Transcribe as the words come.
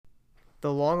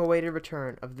The long-awaited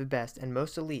return of the best and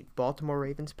most elite Baltimore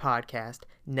Ravens podcast,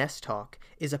 Nest Talk,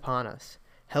 is upon us.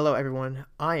 Hello, everyone.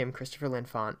 I am Christopher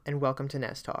Linfont, and welcome to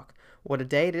Nest Talk. What a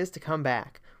day it is to come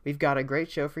back. We've got a great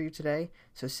show for you today,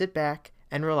 so sit back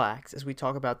and relax as we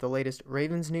talk about the latest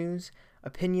Ravens news,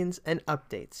 opinions, and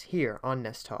updates here on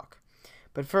Nest Talk.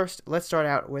 But first, let's start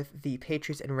out with the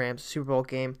Patriots and Rams Super Bowl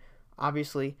game.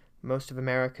 Obviously, most of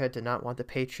America did not want the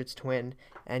Patriots to win,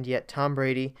 and yet Tom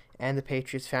Brady and the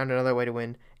Patriots found another way to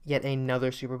win yet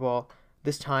another Super Bowl,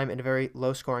 this time in a very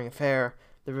low-scoring affair.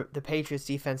 The Patriots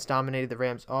defense dominated the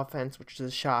Rams offense, which is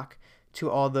a shock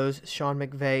to all those Sean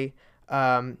McVay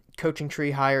coaching tree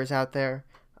hires out there.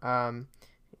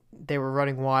 They were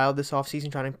running wild this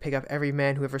offseason, trying to pick up every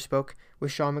man who ever spoke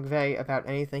with Sean McVay about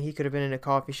anything. He could have been in a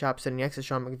coffee shop sitting next to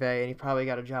Sean McVay, and he probably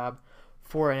got a job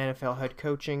for an NFL head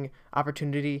coaching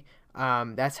opportunity.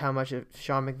 That's how much of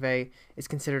Sean McVay is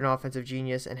considered an offensive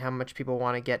genius and how much people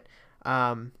want to get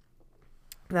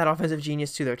that offensive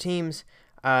genius to their teams.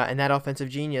 And that offensive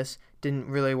genius didn't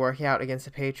really work out against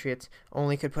the Patriots,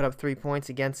 only could put up 3 points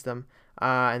against them,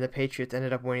 and the Patriots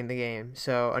ended up winning the game.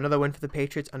 So another win for the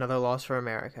Patriots, another loss for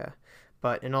America.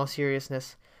 But in all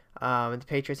seriousness, the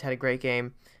Patriots had a great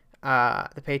game.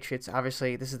 The Patriots,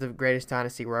 obviously, this is the greatest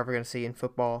dynasty we're ever going to see in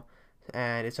football,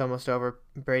 and it's almost over.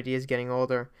 Brady is getting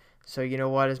older. So you know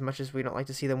what? As much as we don't like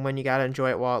to see them win, you got to enjoy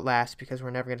it while it lasts because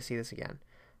we're never going to see this again.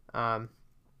 But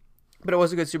it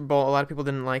was a good Super Bowl. A lot of people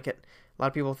didn't like it. A lot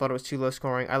of people thought it was too low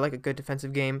scoring. I like a good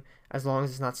defensive game as long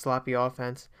as it's not sloppy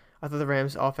offense. I thought the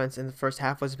Rams' offense in the first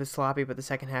half was a bit sloppy, but the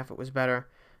second half it was better.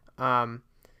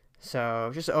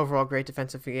 So just an overall great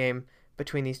defensive game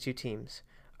between these two teams.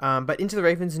 But into the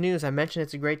Ravens news, I mentioned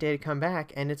it's a great day to come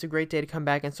back, and it's a great day to come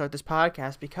back and start this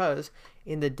podcast because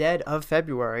in the dead of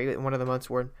February, one of the months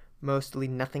where mostly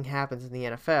nothing happens in the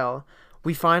NFL,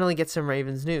 we finally get some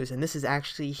Ravens news, and this is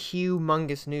actually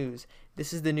humongous news.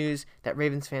 This is the news that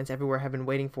Ravens fans everywhere have been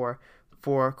waiting for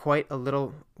quite a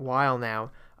little while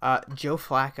now. Joe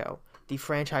Flacco, the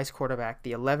franchise quarterback,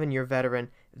 the 11-year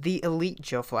veteran, the elite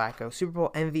Joe Flacco, Super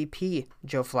Bowl MVP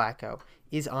Joe Flacco,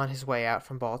 is on his way out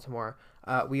from Baltimore.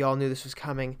 We all knew this was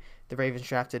coming. The Ravens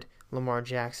drafted Lamar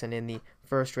Jackson in the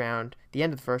first round. The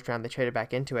end of the first round, they traded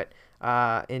back into it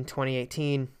in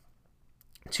 2018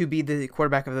 to be the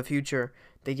quarterback of the future.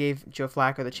 They gave Joe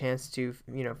Flacco the chance to,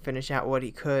 finish out what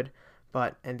he could.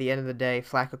 But at the end of the day,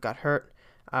 Flacco got hurt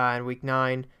in Week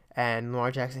 9, and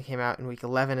Lamar Jackson came out in Week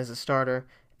 11 as a starter,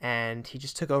 and he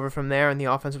just took over from there, and the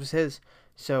offense was his.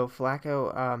 So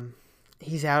Flacco,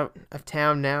 he's out of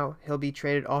town now. He'll be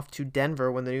traded off to Denver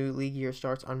when the new league year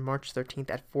starts on March 13th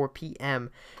at 4 p.m.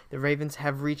 The Ravens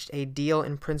have reached a deal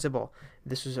in principle.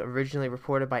 This was originally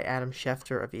reported by Adam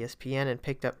Schefter of ESPN and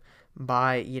picked up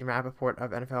by Ian Rappaport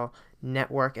of NFL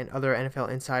Network and other NFL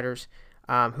insiders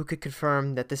who could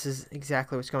confirm that this is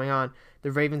exactly what's going on.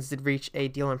 The Ravens did reach a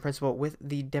deal in principle with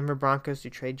the Denver Broncos to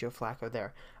trade Joe Flacco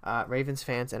there. Ravens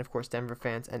fans and, of course, Denver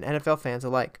fans and NFL fans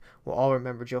alike will all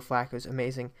remember Joe Flacco's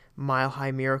amazing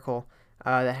mile-high miracle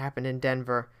that happened in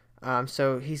Denver.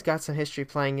 So he's got some history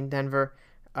playing in Denver.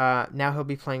 Now he'll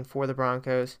be playing for the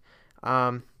Broncos.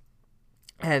 And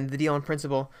the deal in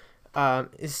principle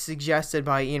is suggested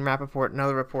by Ian Rappaport and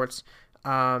other reports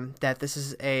that this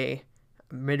is a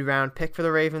mid-round pick for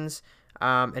the Ravens,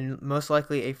 and most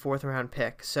likely a fourth-round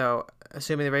pick. So,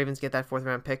 assuming the Ravens get that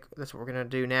fourth-round pick, that's what we're going to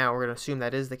do now. We're going to assume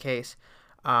that is the case.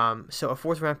 So, a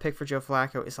fourth-round pick for Joe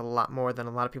Flacco is a lot more than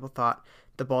a lot of people thought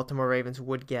the Baltimore Ravens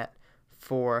would get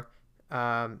for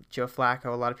Joe Flacco.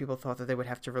 A lot of people thought that they would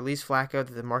have to release Flacco,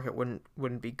 that the market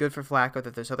wouldn't be good for Flacco,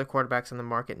 that there's other quarterbacks on the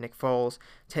market, Nick Foles,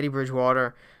 Teddy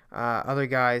Bridgewater, other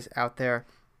guys out there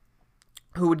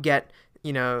who would get,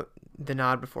 the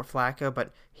nod before Flacco,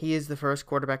 but he is the first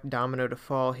quarterback domino to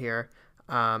fall here.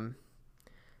 It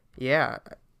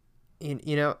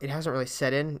hasn't really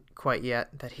set in quite yet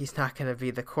that he's not going to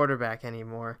be the quarterback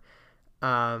anymore.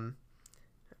 But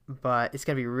it's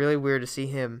going to be really weird to see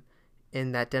him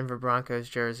in that Denver Broncos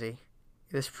jersey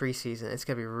this preseason. It's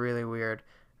going to be really weird.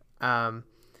 I,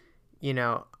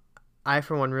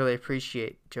 for one, really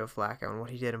appreciate Joe Flacco and what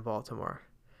he did in Baltimore.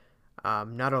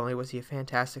 Not only was he a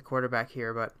fantastic quarterback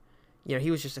here, but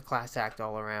he was just a class act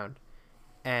all around.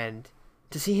 And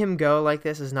to see him go like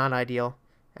this is not ideal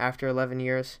after 11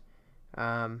 years.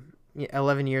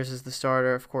 11 years as the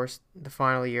starter. Of course, the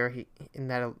final year, in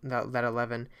that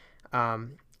 11,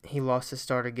 he lost his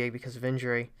starter gig because of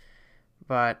injury.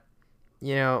 But,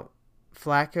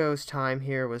 Flacco's time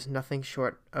here was nothing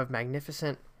short of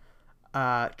magnificent.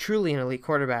 Truly an elite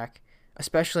quarterback,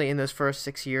 especially in those first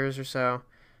 6 years or so,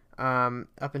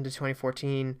 up into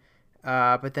 2014.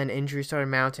 But then injuries started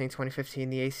mounting.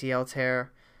 2015, the ACL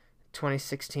tear.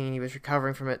 2016, he was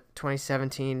recovering from it.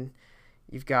 2017,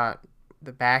 you've got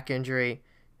the back injury.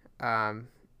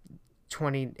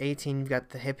 2018, you've got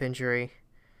the hip injury.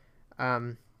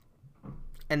 And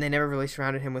they never really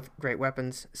surrounded him with great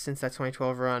weapons since that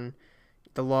 2012 run.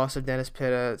 The loss of Dennis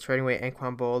Pitta, trading away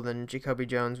Anquan Bold, and Jacoby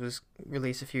Jones was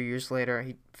released a few years later.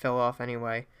 He fell off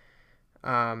anyway.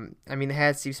 They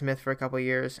had Steve Smith for a couple of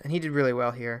years, and he did really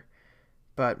well here.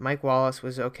 But Mike Wallace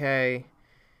was okay.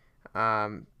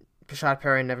 Rashad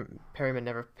Perryman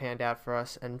never panned out for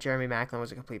us, and Jeremy Maclin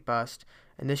was a complete bust.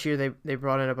 And this year they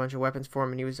brought in a bunch of weapons for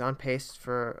him, and he was on pace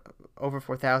for over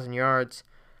 4,000 yards,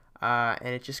 and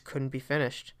it just couldn't be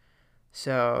finished.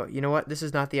 So, you know what? This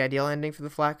is not the ideal ending for the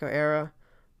Flacco era,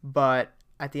 but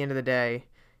at the end of the day,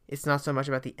 it's not so much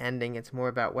about the ending, it's more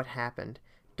about what happened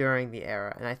during the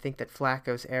era. And I think that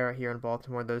Flacco's era here in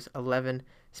Baltimore, those 11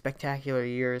 spectacular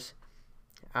years,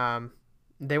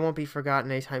 they won't be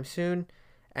forgotten anytime soon,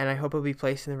 and I hope he'll be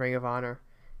placed in the Ring of Honor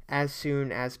as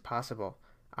soon as possible.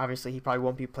 Obviously, he probably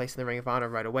won't be placed in the Ring of Honor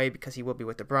right away because he will be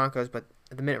with the Broncos, but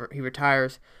at the minute he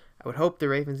retires, I would hope the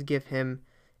Ravens give him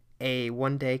a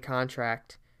one-day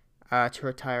contract to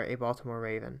retire a Baltimore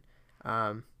Raven.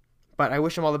 But I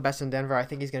wish him all the best in Denver. I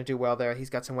think he's going to do well there.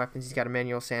 He's got some weapons. He's got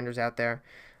Emmanuel Sanders out there.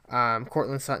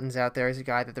 Cortland Sutton's out there. He's a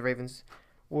guy that the Ravens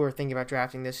were thinking about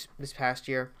drafting this past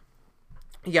year.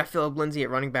 You got Phillip Lindsay at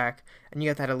running back, and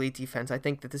you got that elite defense. I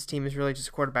think that this team is really just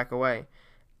a quarterback away.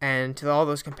 And to all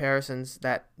those comparisons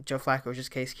that Joe Flacco is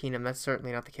just Case Keenum, that's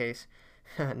certainly not the case.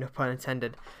 No pun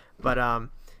intended. But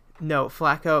no,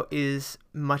 Flacco is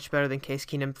much better than Case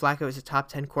Keenum. Flacco is a top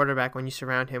 10 quarterback when you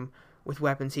surround him with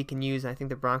weapons he can use, and I think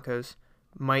the Broncos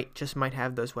might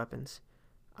have those weapons.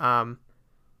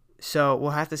 So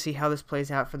we'll have to see how this plays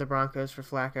out for the Broncos, for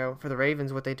Flacco, for the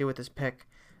Ravens, what they do with this pick.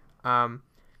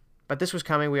 But this was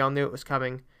coming. We all knew it was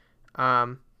coming.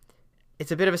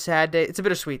 It's a bit of a sad day. It's a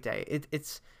bittersweet day.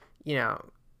 It's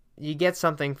you get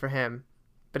something for him,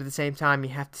 but at the same time, you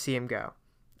have to see him go.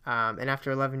 And after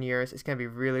 11 years, it's going to be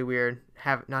really weird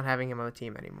not having him on the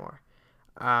team anymore.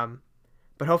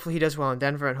 But hopefully he does well in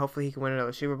Denver, and hopefully he can win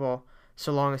another Super Bowl,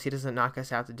 so long as he doesn't knock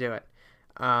us out to do it.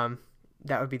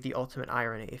 That would be the ultimate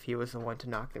irony if he was the one to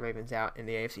knock the Ravens out in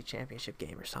the AFC Championship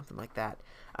game or something like that.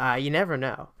 You never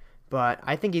know. But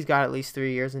I think he's got at least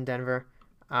 3 years in Denver.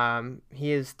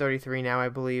 He is 33 now, I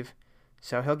believe.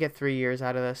 So he'll get 3 years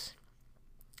out of this.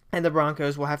 And the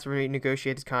Broncos will have to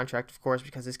renegotiate his contract, of course,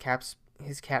 because his cap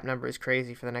number is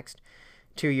crazy for the next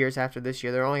 2 years after this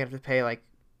year. They're only going to have to pay like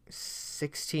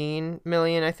 $16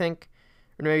 million, I think.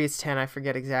 Or maybe it's 10, I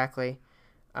forget exactly.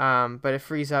 But it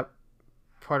frees up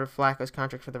part of Flacco's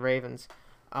contract for the Ravens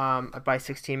by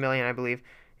 $16 million, I believe.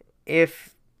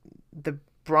 If the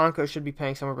Broncos should be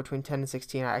paying somewhere between 10 and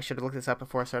 16. I should have looked this up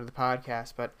before I started the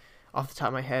podcast, but off the top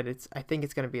of my head, I think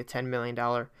it's going to be a $10 million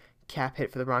cap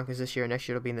hit for the Broncos this year. Next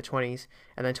year it'll be in the 20s,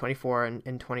 and then 24 in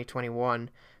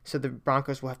 2021. So the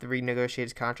Broncos will have to renegotiate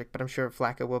his contract, but I'm sure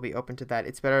Flacco will be open to that.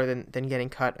 It's better than getting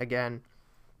cut again.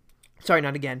 Sorry,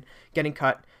 not again. Getting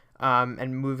cut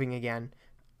and moving again.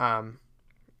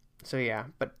 So yeah,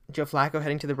 but Joe Flacco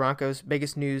heading to the Broncos.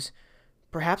 Biggest news,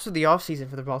 perhaps of the offseason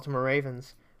for the Baltimore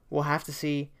Ravens. We'll have to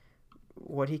see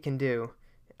what he can do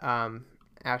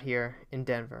out here in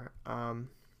Denver.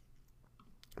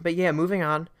 But yeah, moving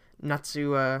on, not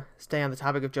to stay on the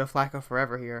topic of Joe Flacco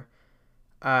forever here.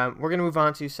 We're going to move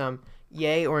on to some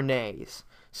yay or nays.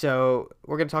 So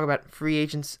we're going to talk about free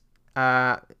agents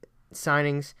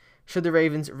signings. Should the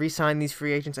Ravens re-sign these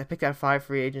free agents? I picked out 5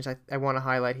 free agents I want to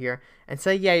highlight here and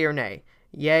say yay or nay.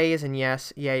 Yay is in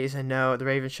yes, yay is in no. The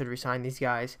Ravens should re-sign these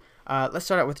guys. Let's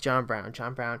start out with John Brown.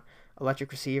 John Brown,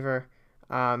 electric receiver.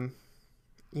 Had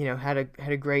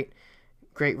a great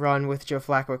run with Joe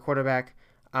Flacco at quarterback.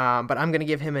 But I'm going to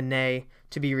give him a nay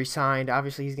to be re-signed.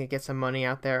 Obviously, he's going to get some money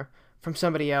out there from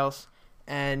somebody else.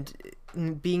 And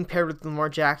being paired with Lamar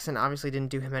Jackson obviously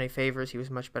didn't do him any favors. He was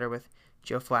much better with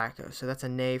Joe Flacco. So that's a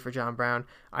nay for John Brown.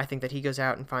 I think that he goes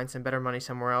out and finds some better money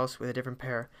somewhere else with a different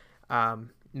pair.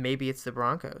 Maybe it's the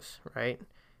Broncos, right?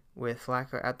 With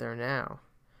Flacco out there now.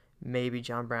 Maybe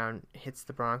John Brown hits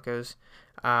the Broncos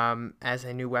as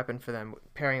a new weapon for them.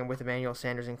 Pairing him with Emmanuel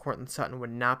Sanders and Cortland Sutton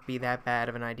would not be that bad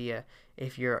of an idea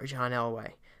if you're John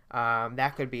Elway.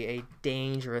 That could be a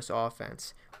dangerous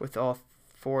offense with all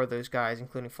 4 of those guys,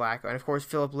 including Flacco. And, of course,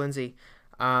 Phillip Lindsay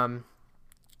in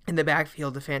the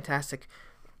backfield, a fantastic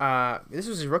this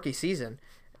was his rookie season.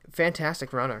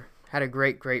 Fantastic runner. Had a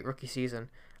great rookie season.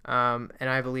 And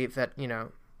I believe that,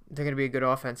 they're going to be a good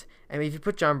offense. I mean, if you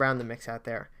put John Brown in the mix out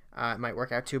there, it might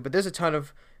work out too. But there's a ton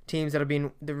of teams that are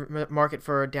being the market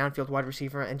for a downfield wide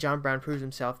receiver, and John Brown proves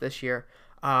himself this year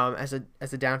as a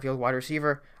downfield wide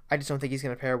receiver. I just don't think he's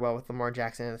going to pair well with Lamar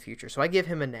Jackson in the future. So I give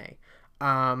him an A.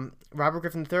 Robert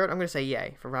Griffin III, I'm going to say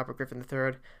yay for Robert Griffin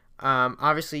III.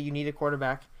 Obviously, you need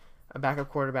a backup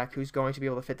quarterback who's going to be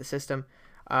able to fit the system.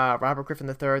 Robert Griffin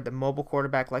III, the mobile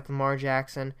quarterback like Lamar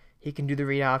Jackson. He can do the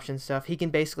read option stuff. He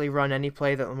can basically run any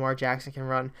play that Lamar Jackson can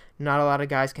run. Not a lot of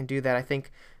guys can do that. I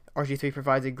think RG3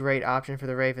 provides a great option for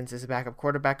the Ravens as a backup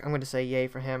quarterback. I'm going to say yay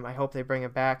for him. I hope they bring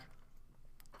him back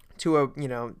to a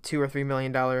 $2 or $3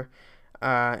 million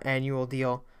annual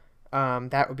deal.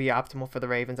 That would be optimal for the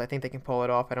Ravens. I think they can pull it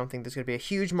off. I don't think there's going to be a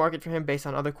huge market for him based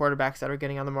on other quarterbacks that are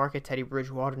getting on the market. Teddy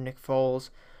Bridgewater, Nick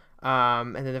Foles.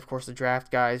 And then, of course, the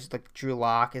draft guys like Drew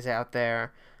Lock is out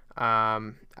there.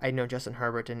 I know Justin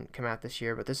Herbert didn't come out this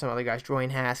year, but there's some other guys.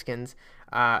 Dwayne Haskins.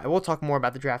 We'll talk more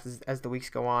about the draft as the weeks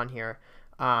go on here.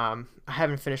 I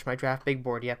haven't finished my draft big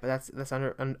board yet, but that's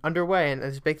underway, and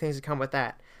there's big things to come with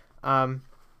that.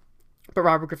 But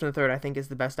Robert Griffin III, I think, is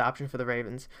the best option for the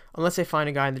Ravens, unless they find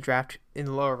a guy in the draft in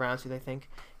the lower rounds who they think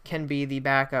can be the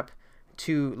backup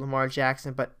to Lamar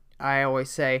Jackson. But I always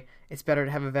say it's better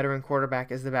to have a veteran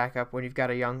quarterback as the backup when you've got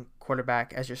a young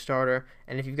quarterback as your starter.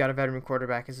 And if you've got a veteran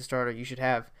quarterback as a starter, you should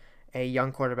have a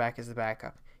young quarterback as the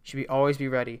backup. You should always be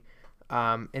ready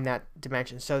in that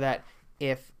dimension, so that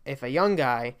if a young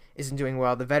guy isn't doing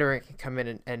well, the veteran can come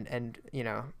in and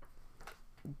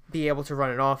be able to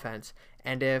run an offense.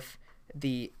 And if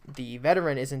the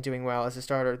veteran isn't doing well as a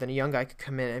starter, then a young guy could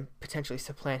come in and potentially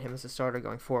supplant him as a starter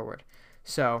going forward.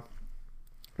 So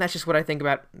that's just what I think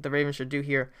about the Ravens should do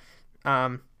here,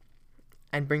 and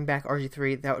bring back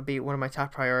RG3. That would be one of my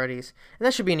top priorities, and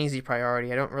that should be an easy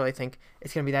priority. I don't really think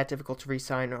it's going to be that difficult to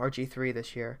re-sign RG3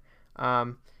 this year.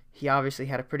 He obviously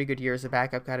had a pretty good year as a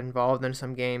backup, got involved in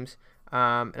some games,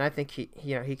 and I think he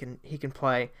can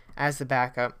play as the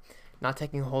backup, not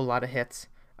taking a whole lot of hits.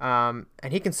 And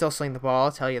he can still sling the ball.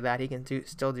 I'll tell you that. He can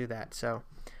still do that. So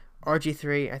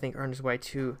RG3, I think, earned his way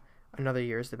to another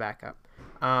year as the backup.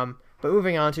 But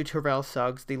moving on to Terrell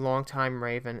Suggs, the longtime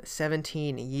Raven,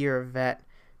 17-year vet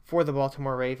for the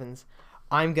Baltimore Ravens.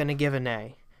 I'm going to give an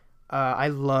A. I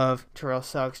love Terrell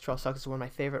Suggs. Terrell Suggs is one of my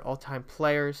favorite all-time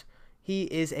players. He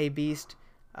is a beast.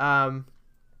 But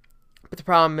the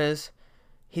problem is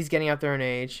he's getting up there in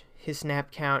age. His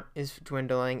snap count is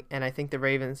dwindling, and I think the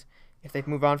Ravens, if they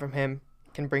move on from him,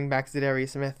 can bring back Za'Darius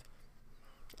Smith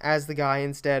as the guy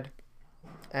instead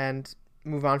and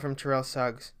move on from Terrell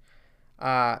Suggs.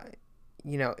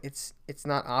 It's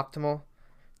not optimal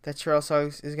that Terrell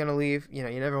Suggs is going to leave. You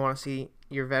never want to see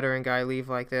your veteran guy leave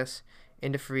like this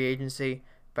into free agency,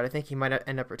 but I think he might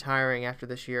end up retiring after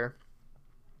this year,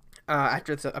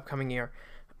 after this upcoming year.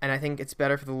 And I think it's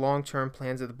better for the long-term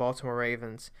plans of the Baltimore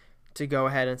Ravens to go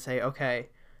ahead and say, okay,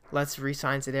 let's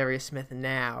re-sign Za'Darius Smith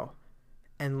now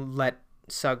and let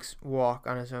Suggs walk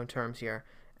on his own terms here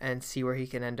and see where he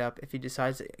can end up if he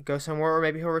decides to go somewhere, or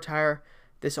maybe he'll retire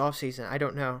this offseason. I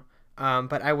don't know.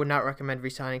 But I would not recommend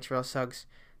re-signing Terrell Suggs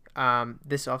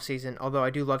this offseason, although I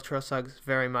do love Terrell Suggs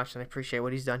very much and I appreciate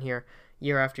what he's done here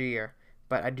year after year.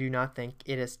 But I do not think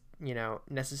it is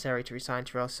necessary to re-sign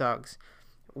Terrell Suggs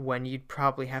when you'd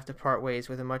probably have to part ways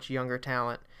with a much younger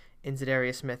talent in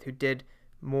Za'Darius Smith, who did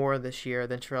more this year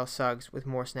than Terrell Suggs with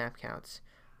more snap counts.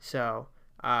 So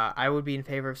I would be in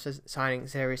favor of signing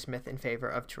Za'Darius Smith in favor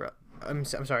of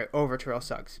over Terrell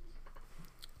Suggs.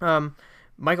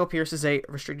 Michael Pierce is a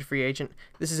restricted free agent.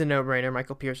 This is a no-brainer.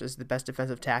 Michael Pierce is the best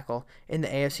defensive tackle in the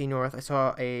AFC North. I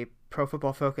saw a Pro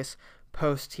Football Focus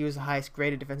post. He was the highest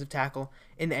graded defensive tackle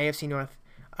in the AFC North.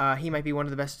 He might be one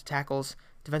of the best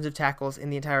defensive tackles in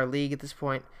the entire league at this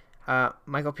point.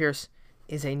 Michael Pierce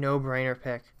is a no-brainer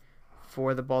pick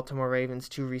for the Baltimore Ravens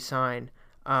to re-sign.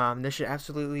 There should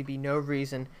absolutely be no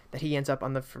reason that he ends up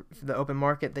on the open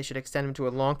market. They should extend him to a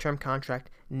long-term contract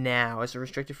now as a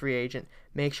restricted free agent.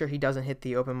 Make sure he doesn't hit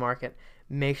the open market.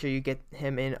 Make sure you get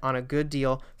him in on a good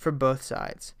deal for both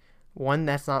sides. One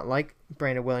that's not like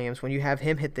Brandon Williams, when you have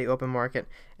him hit the open market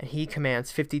and he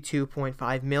commands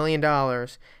 $52.5 million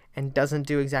and doesn't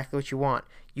do exactly what you want.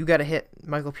 You got to hit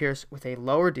Michael Pierce with a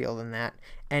lower deal than that,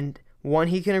 and one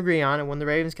he can agree on and one the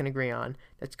Ravens can agree on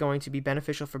that's going to be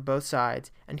beneficial for both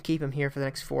sides and keep him here for the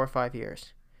next 4 or 5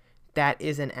 years. That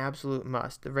is an absolute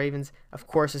must. The Ravens, of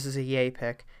course, this is a yay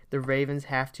pick. The Ravens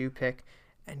have to pick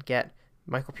and get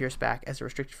Michael Pierce back as a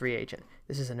restricted free agent.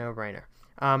 This is a no-brainer.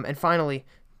 And finally,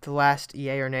 the last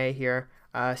yay or nay here,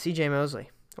 C.J.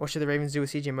 Mosley. What should the Ravens do with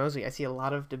C.J. Mosley? I see a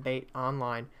lot of debate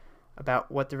online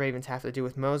about what the Ravens have to do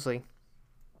with Mosley.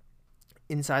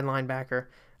 Inside linebacker,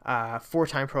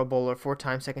 4-time Pro Bowler,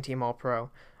 4-time second-team All-Pro.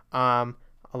 A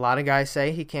lot of guys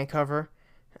say he can't cover,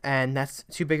 and that's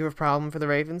too big of a problem for the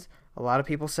Ravens. A lot of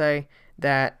people say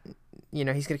that, he's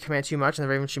going to command too much and the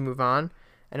Ravens should move on.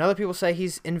 And other people say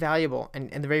he's invaluable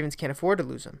and the Ravens can't afford to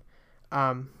lose him.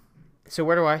 So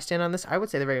where do I stand on this? I would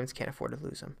say the Ravens can't afford to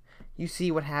lose him. You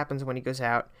see what happens when he goes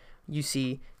out. You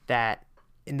see that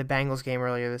in the Bengals game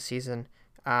earlier this season,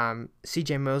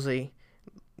 C.J. Mosley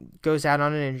goes out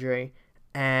on an injury,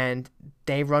 and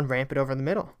they run rampant over the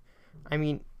middle. I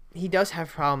mean, he does have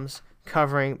problems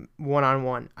covering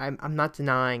one-on-one. I'm not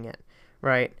denying it,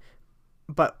 right?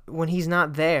 But when he's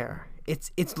not there,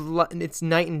 it's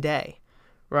night and day,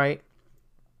 right?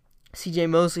 C.J.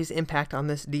 Mosley's impact on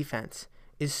this defense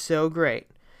is so great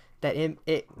that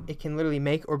it can literally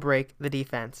make or break the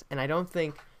defense. And I don't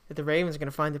think that the Ravens are going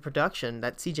to find the production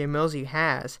that C.J. Mosley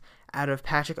has out of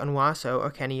Patrick Onwuasor or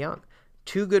Kenny Young.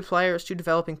 Two good players, two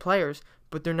developing players,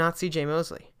 but they're not C.J.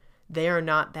 Mosley. They are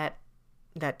not that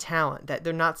talent.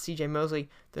 They're not C.J. Mosley.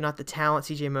 They're not the talent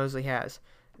C.J. Mosley has.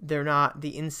 They're not the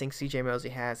instinct C.J.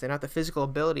 Mosley has. They're not the physical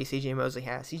ability C.J. Mosley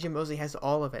has. C.J. Mosley has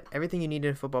all of it. Everything you need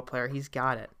in a football player, he's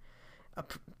got it. A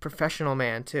professional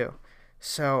man, too.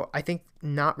 So I think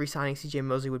not re-signing C.J.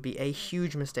 Mosley would be a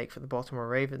huge mistake for the Baltimore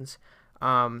Ravens.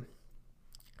 And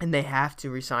they have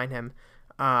to re-sign him.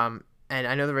 And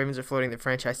I know the Ravens are floating the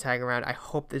franchise tag around. I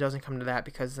hope it doesn't come to that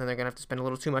because then they're going to have to spend a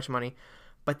little too much money.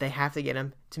 But they have to get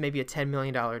him to maybe a $10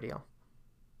 million deal.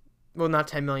 Well, not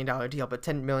 $10 million deal, but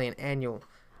 $10 million annual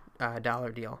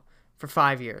dollar deal for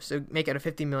 5 years. So make it a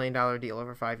 $50 million deal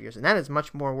over 5 years. And that is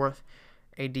much more worth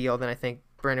a deal than I think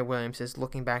Brandon Williams is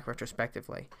looking back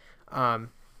retrospectively. And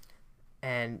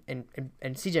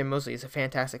C.J. Mosley is a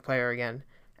fantastic player again.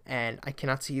 And I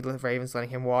cannot see the Ravens letting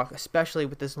him walk, especially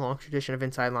with this long tradition of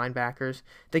inside linebackers.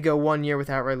 They go 1 year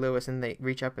without Ray Lewis, and they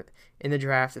reach up in the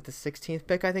draft at the 16th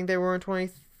pick, I think they were in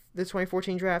the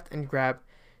 2014 draft, and grab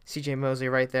C.J. Mosley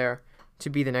right there to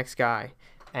be the next guy.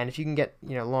 And if you can get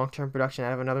long-term production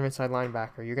out of another inside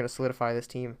linebacker, you're going to solidify this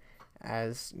team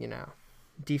as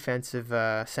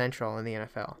defensive central in the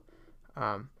NFL.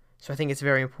 So I think it's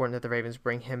very important that the Ravens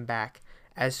bring him back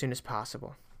as soon as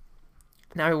possible.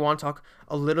 Now we want to talk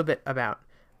a little bit about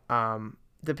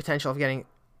the potential of getting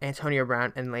Antonio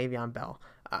Brown and Le'Veon Bell.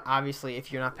 Obviously,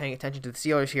 if you're not paying attention to the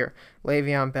Steelers here,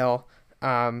 Le'Veon Bell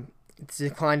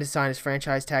declined to sign his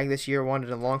franchise tag this year, wanted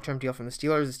a long-term deal from the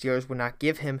Steelers. The Steelers would not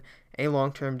give him a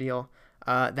long-term deal.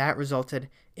 That resulted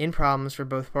in problems for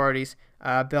both parties.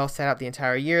 Bell sat out the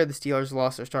entire year. The Steelers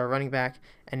lost their star running back,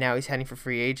 and now he's heading for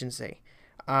free agency.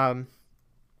 And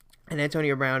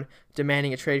Antonio Brown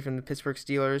demanding a trade from the Pittsburgh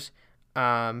Steelers.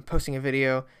 Posting a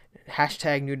video,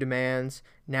 hashtag new demands,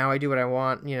 now I do what I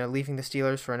want, leaving the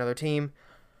Steelers for another team.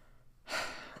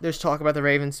 There's talk about the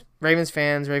Ravens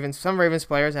fans, some Ravens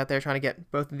players out there trying to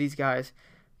get both of these guys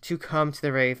to come to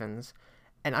the Ravens.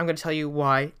 And I'm going to tell you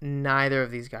why neither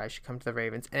of these guys should come to the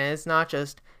Ravens. And it's not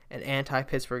just an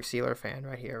anti-Pittsburgh Steelers fan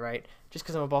right here, right? Just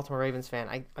because I'm a Baltimore Ravens fan,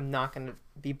 I'm not going to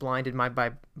be blinded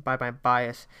by my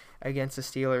bias against the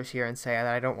Steelers here and say that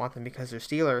I don't want them because they're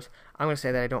Steelers. I'm going to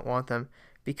say that I don't want them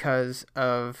because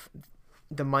of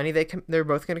the money they're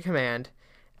both going to command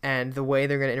and the way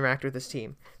they're going to interact with this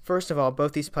team. First of all,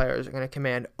 both these players are going to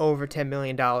command over $10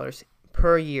 million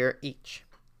per year each,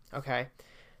 okay?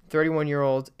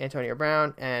 31-year-old Antonio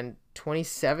Brown and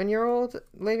 27-year-old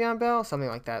Le'Veon Bell, something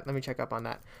like that. Let me check up on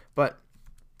that. But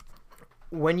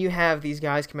when you have these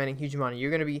guys commanding huge money, you're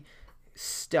going to be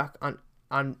stuck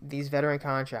on these veteran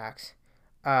contracts.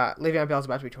 Le'Veon Bell's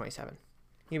about to be 27.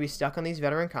 You're going to be stuck on these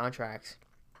veteran contracts,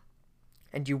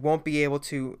 and you won't be able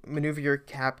to maneuver your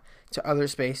cap to other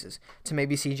spaces, to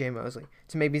maybe C.J. Mosley,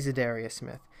 to maybe Zadarius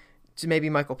Smith, to maybe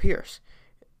Michael Pierce.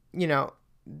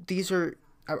 These are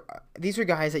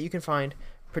guys that you can find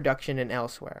production in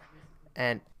elsewhere.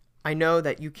 And I know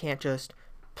that you can't just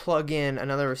plug in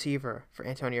another receiver for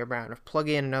Antonio Brown or plug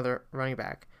in another running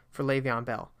back for Le'Veon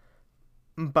Bell.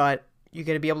 But you're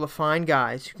going to be able to find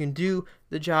guys who can do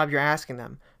the job you're asking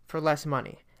them for less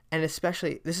money. And this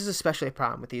is especially a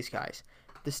problem with these guys.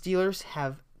 The Steelers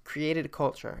have created a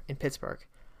culture in Pittsburgh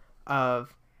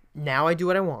of now I do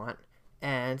what I want,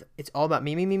 and it's all about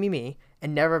me,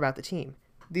 and never about the team.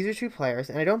 These are two players,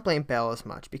 and I don't blame Bell as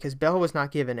much because Bell was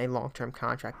not given a long-term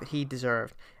contract that he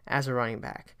deserved as a running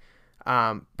back.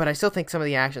 But I still think some of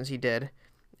the actions he did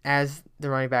as the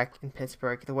running back in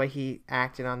Pittsburgh, the way he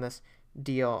acted on this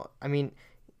deal, I mean,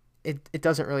 it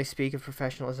doesn't really speak of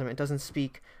professionalism. It doesn't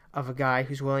speak of a guy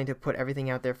who's willing to put everything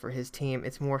out there for his team.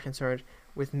 It's more concerned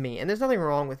with me. And there's nothing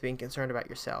wrong with being concerned about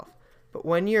yourself. But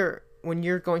when you're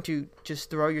going to just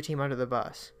throw your team under the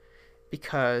bus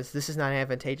because this is not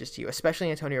advantageous to you, especially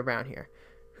Antonio Brown here,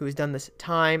 who has done this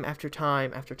time after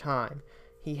time after time.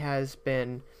 He has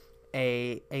been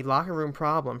a locker room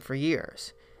problem for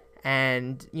years.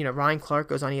 And, Ryan Clark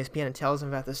goes on ESPN and tells him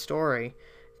about this story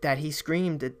that he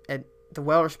screamed at the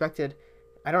well-respected,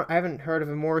 I haven't heard of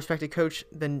a more respected coach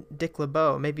than Dick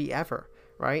LeBeau, maybe ever,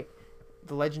 right?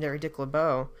 The legendary Dick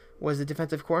LeBeau was the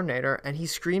defensive coordinator, and he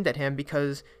screamed at him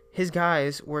because his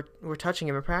guys were touching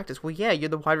him in practice. Well, yeah, you're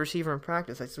the wide receiver in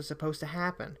practice. That's what's supposed to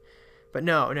happen. But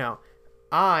no.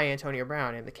 I, Antonio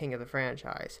Brown, am the king of the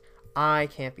franchise. I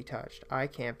can't be touched. I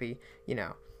can't be,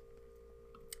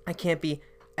 I can't be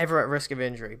ever at risk of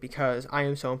injury because I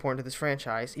am so important to this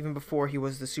franchise, even before he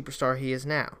was the superstar he is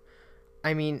now.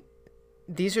 I mean,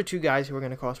 these are two guys who are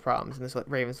going to cause problems in this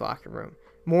Ravens locker room.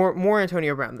 More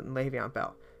Antonio Brown than Le'Veon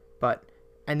Bell.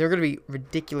 And they're going to be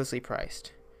ridiculously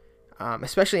priced.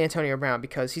 Especially Antonio Brown,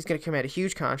 because he's going to command a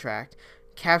huge contract.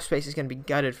 Cap space is going to be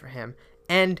gutted for him.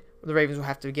 And the Ravens will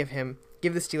have to give the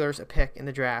Steelers a pick in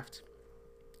the draft.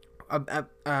 A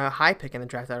high pick in the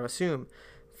draft, I would assume,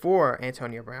 for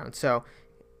Antonio Brown. So,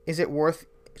 is it worth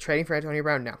trading for Antonio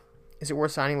Brown? No. Is it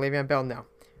worth signing Le'Veon Bell? No.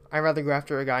 I'd rather go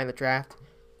after a guy in the draft,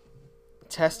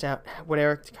 test out what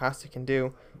Eric DeCosta can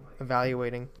do,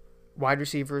 evaluating wide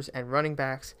receivers and running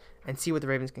backs, and see what the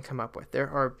Ravens can come up with. There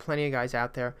are plenty of guys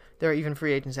out there. There are even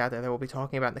free agents out there that we'll be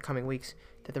talking about in the coming weeks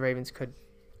that the Ravens could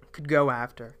go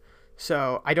after.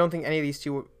 So I don't think any of these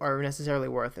two are necessarily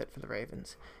worth it for the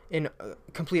Ravens, in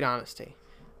complete honesty.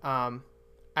 I'd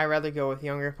rather go with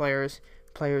younger players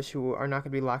who are not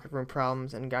going to be locker room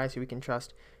problems, and guys who we can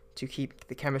trust to keep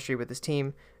the chemistry with this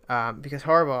team, because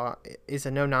Harbaugh is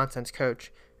a no-nonsense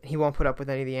coach, and he won't put up with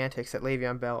any of the antics that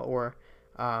Le'Veon Bell or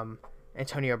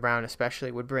Antonio Brown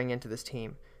especially would bring into this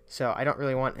team. So I don't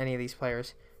really want any of these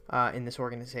players in this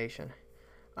organization.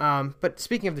 But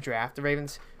speaking of the draft, the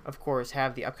Ravens, of course,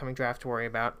 have the upcoming draft to worry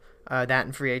about, that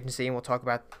and free agency, and we'll talk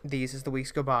about these as the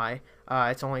weeks go by.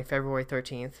 It's only February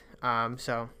 13th,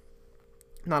 so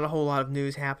not a whole lot of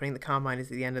news happening. The Combine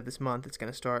is at the end of this month. It's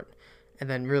going to start and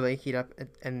then really heat up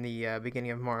in the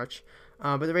beginning of March.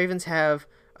 But the Ravens have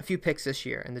a few picks this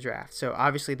year in the draft. So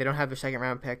obviously they don't have their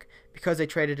second-round pick because they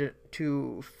traded it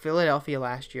to Philadelphia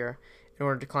last year in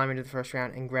order to climb into the first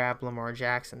round and grab Lamar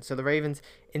Jackson. So the Ravens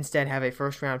instead have a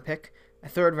first-round pick, a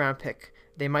third-round pick.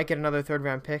 They might get another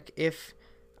third-round pick if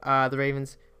the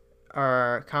Ravens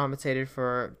are compensated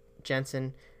for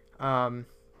Jensen. As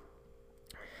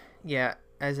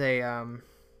a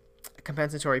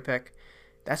compensatory pick.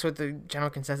 That's what the general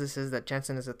consensus is, that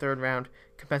Jensen is a third-round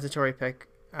compensatory pick.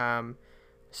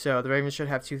 So the Ravens should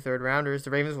have two third-rounders.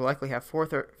 The Ravens will likely have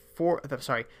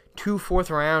two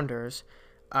fourth-rounders.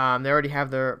 They already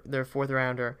have their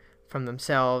fourth-rounder from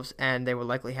themselves, and they will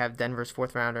likely have Denver's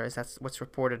fourth-rounder, as that's what's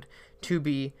reported to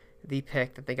be the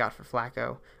pick that they got for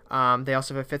Flacco. They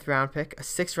also have a fifth-round pick, a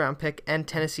sixth-round pick, and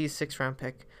Tennessee's sixth-round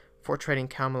pick for trading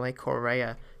Kamalei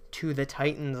Correa to the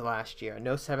Titans last year.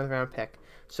 No seventh-round pick.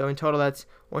 So in total, that's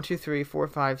 1, 2, 3, 4,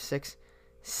 5, 6,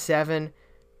 7,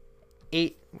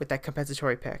 8 with that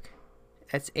compensatory pick.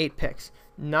 That's 8 picks.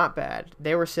 Not bad.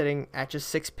 They were sitting at just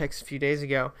 6 picks a few days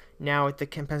ago. Now with the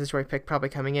compensatory pick probably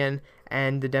coming in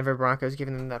and the Denver Broncos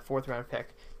giving them that fourth-round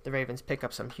pick, the Ravens pick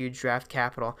up some huge draft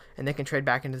capital, and they can trade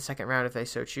back into the second round if they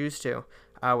so choose to.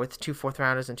 With 2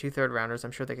 fourth-rounders and 2 third-rounders,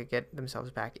 I'm sure they could get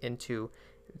themselves back into,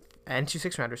 and 2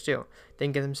 sixth-rounders too. They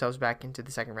can get themselves back into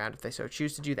the second round if they so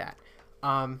choose to do that.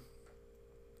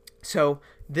 So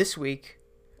this week,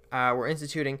 we're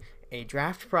instituting a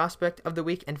draft prospect of the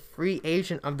week and free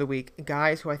agent of the week,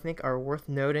 guys who I think are worth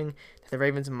noting that the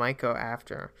Ravens might go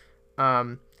after.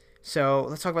 So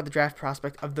let's talk about the draft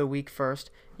prospect of the week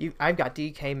first. I've got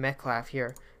DK Metcalf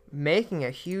here, making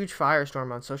a huge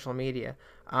firestorm on social media.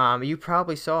 You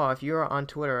probably saw, if you're on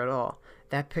Twitter at all,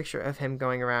 that picture of him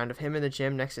going around, of him in the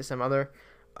gym next to some other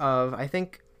of, I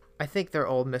think they're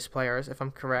Ole Miss players, if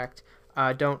I'm correct.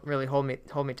 Don't really hold me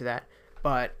to that,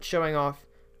 but showing off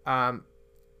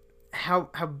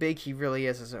how big he really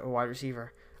is as a wide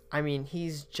receiver. I mean,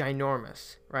 he's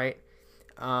ginormous, right?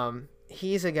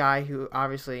 He's a guy who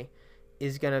obviously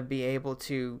is going to be able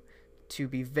to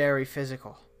be very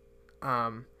physical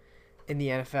in the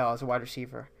NFL as a wide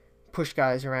receiver. Push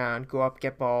guys around, go up,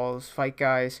 get balls, fight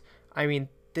guys. I mean,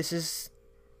 this is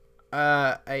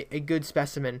a good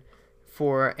specimen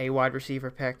for a wide receiver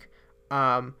pick.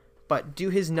 But do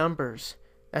his numbers,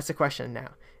 that's the question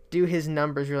now, do his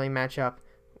numbers really match up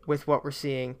with what we're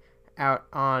seeing out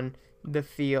on the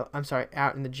field,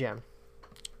 out in the gym?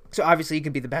 So obviously he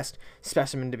could be the best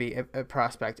specimen to be a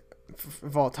prospect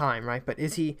of all time, right? But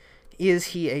is he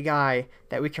a guy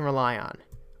that we can rely on?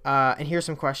 And here's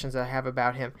some questions that I have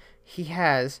about him. He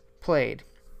has played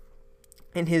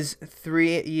in his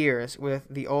 3 years with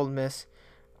the Ole Miss,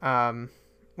 what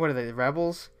are they, the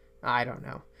Rebels? I don't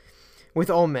know. with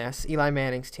Ole Miss, Eli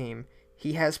Manning's team,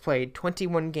 he has played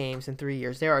 21 games in 3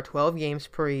 years. There are 12 games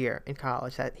per year in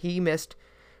college. That he missed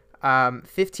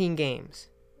 15 games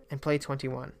and played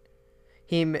 21.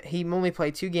 He only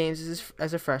played 2 games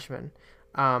as a freshman,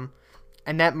 and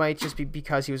that might just be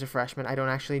because he was a freshman. I don't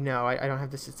actually know. I don't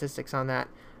have the statistics on that.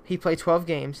 He played 12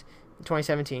 games in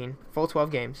 2017, full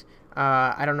 12 games.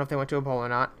 I don't know if they went to a bowl or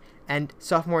not. And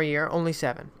sophomore year, only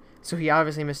 7. So he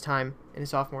obviously missed time in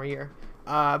his sophomore year.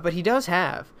 But he does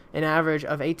have an average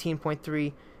of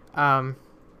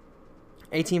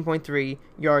 18.3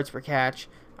 yards per catch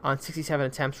on 67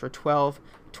 attempts for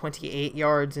 28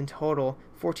 yards in total,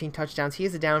 14 touchdowns. He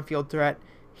is a downfield threat.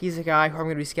 He's a guy who I'm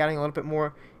going to be scouting a little bit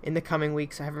more in the coming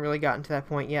weeks. I haven't really gotten to that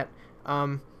point yet.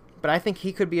 But I think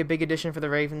he could be a big addition for the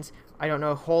Ravens. I don't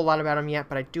know a whole lot about him yet,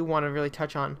 but I do want to really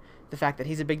touch on the fact that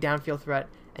he's a big downfield threat,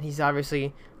 and he's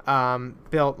obviously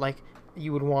built like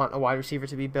you would want a wide receiver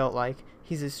to be built like.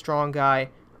 He's a strong guy,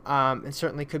 and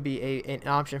certainly could be an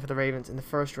option for the Ravens in the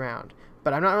first round.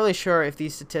 But I'm not really sure if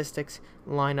these statistics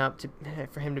line up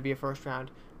for him to be a first-round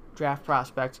draft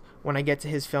prospect when I get to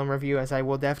his film review, as I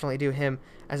will definitely do him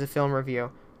as a film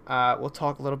review. We'll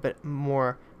talk a little bit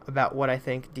more about what I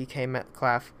think DK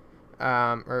Metcalf,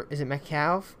 or is it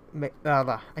Metcalf?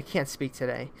 I can't speak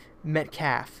today.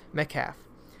 Metcalf.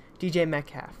 DJ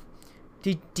Metcalf.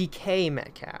 DK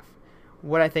Metcalf.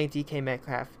 What I think DK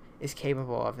Metcalf is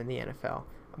capable of in the NFL.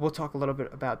 We'll talk a little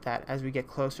bit about that as we get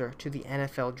closer to the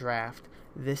NFL draft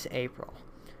this April.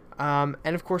 And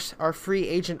of course, our free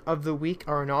agent of the week,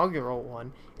 our inaugural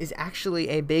one, is actually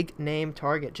a big name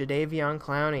target, Jadeveon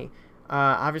Clowney.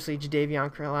 Obviously,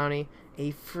 Jadeveon Clowney,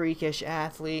 a freakish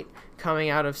athlete coming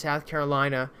out of South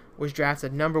Carolina, was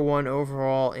drafted number 1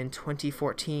 overall in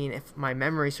 2014, if my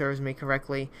memory serves me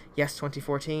correctly. Yes,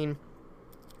 2014.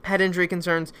 Had injury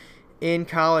concerns in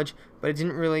college, but it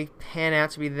didn't really pan out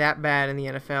to be that bad in the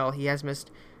NFL. He has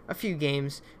missed a few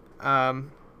games. At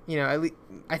least,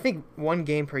 I think 1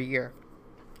 game per year.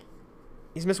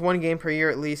 He's missed 1 game per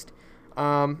year at least.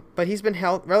 But he's been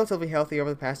relatively healthy over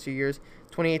the past few years.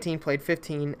 2018 played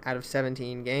 15 out of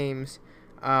 17 games.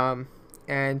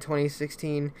 And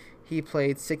 2016 he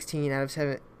played 16 out of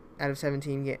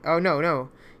 17 games. Oh, no.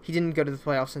 He didn't go to the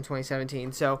playoffs in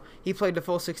 2017. So he played the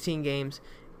full 16 games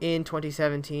in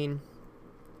 2017.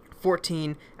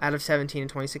 14 out of 17 in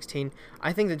 2016.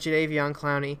 I think that Jadeveon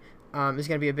Clowney is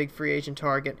going to be a big free agent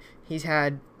target. He's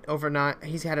had a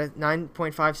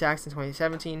 9.5 sacks in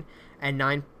 2017 and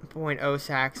 9.0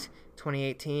 sacks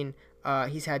 2018.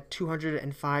 He's had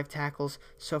 205 tackles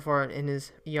so far in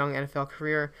his young NFL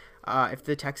career. If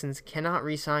the Texans cannot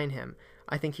re-sign him,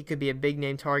 I think he could be a big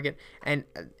name target. And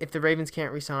if the Ravens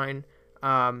can't re-sign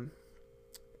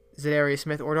Za'Darius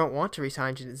Smith, or don't want to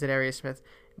re-sign Za'Darius Smith,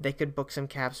 they could book some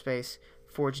cap space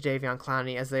for Jadeveon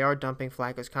Clowney, as they are dumping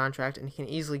Flacco's contract, and he can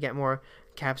easily get more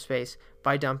cap space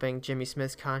by dumping Jimmy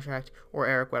Smith's contract or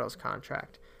Eric Weddle's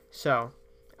contract. So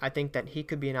I think that he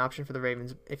could be an option for the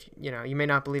Ravens. If you may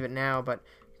not believe it now, but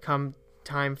come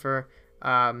time for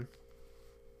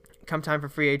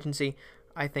free agency,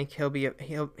 I think he'll be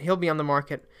on the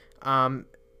market.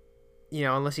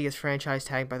 Unless he gets franchise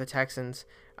tagged by the Texans.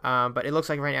 But it looks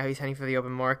like right now he's heading for the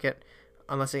open market,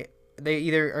 unless they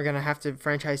either are going to have to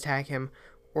franchise tag him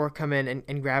or come in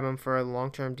and grab him for a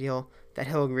long-term deal that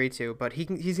he'll agree to. But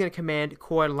he's going to command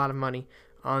quite a lot of money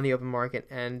on the open market,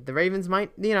 and the Ravens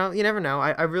might, you never know.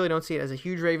 I really don't see it as a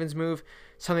huge Ravens move,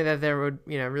 something that they would,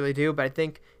 really do. But I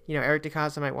think, Eric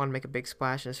DeCosta might want to make a big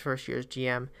splash in his first year as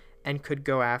GM and could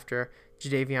go after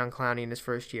Jadeveon Clowney in his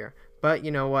first year. But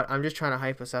you know what? I'm just trying to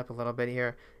hype us up a little bit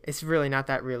here. It's really not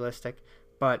that realistic,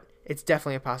 but it's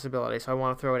definitely a possibility. So I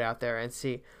want to throw it out there and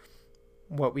see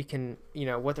what we can,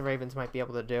 what the Ravens might be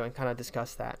able to do and kind of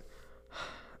discuss that.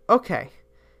 Okay,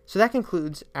 so that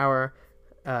concludes our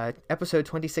episode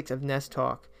 26 of Nest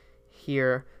Talk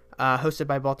here, hosted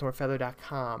by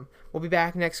BaltimoreFeather.com. We'll be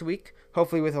back next week,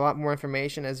 hopefully with a lot more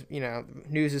information, as,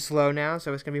 news is slow now,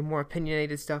 so it's going to be more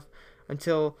opinionated stuff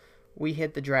until we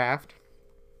hit the draft.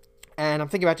 And I'm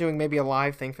thinking about doing maybe a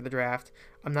live thing for the draft.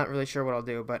 I'm not really sure what I'll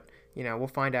do, but, we'll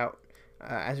find out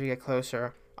as we get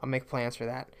closer. I'll make plans for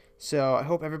that. So I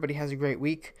hope everybody has a great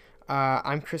week.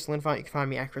 I'm Chris Linfont. You can find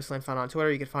me at Chris Linfont on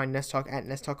Twitter. You can find Nest Talk at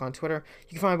Nest Talk on Twitter. You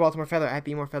can find Baltimore Feather at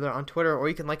BMoreFeather on Twitter, or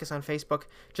you can like us on Facebook.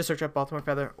 Just search up Baltimore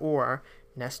Feather or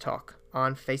Nest Talk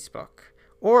on Facebook.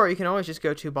 Or you can always just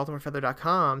go to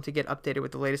BaltimoreFeather.com to get updated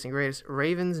with the latest and greatest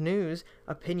Ravens news,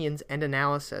 opinions, and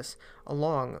analysis,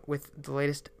 along with the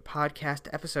latest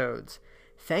podcast episodes.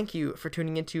 Thank you for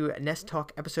tuning into Nest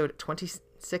Talk episode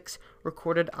 26,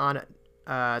 recorded on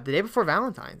the day before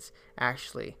Valentine's,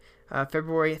 actually.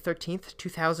 February 13th,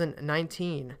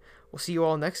 2019. we'll see you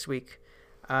all next week.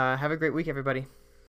 Have a great week, everybody.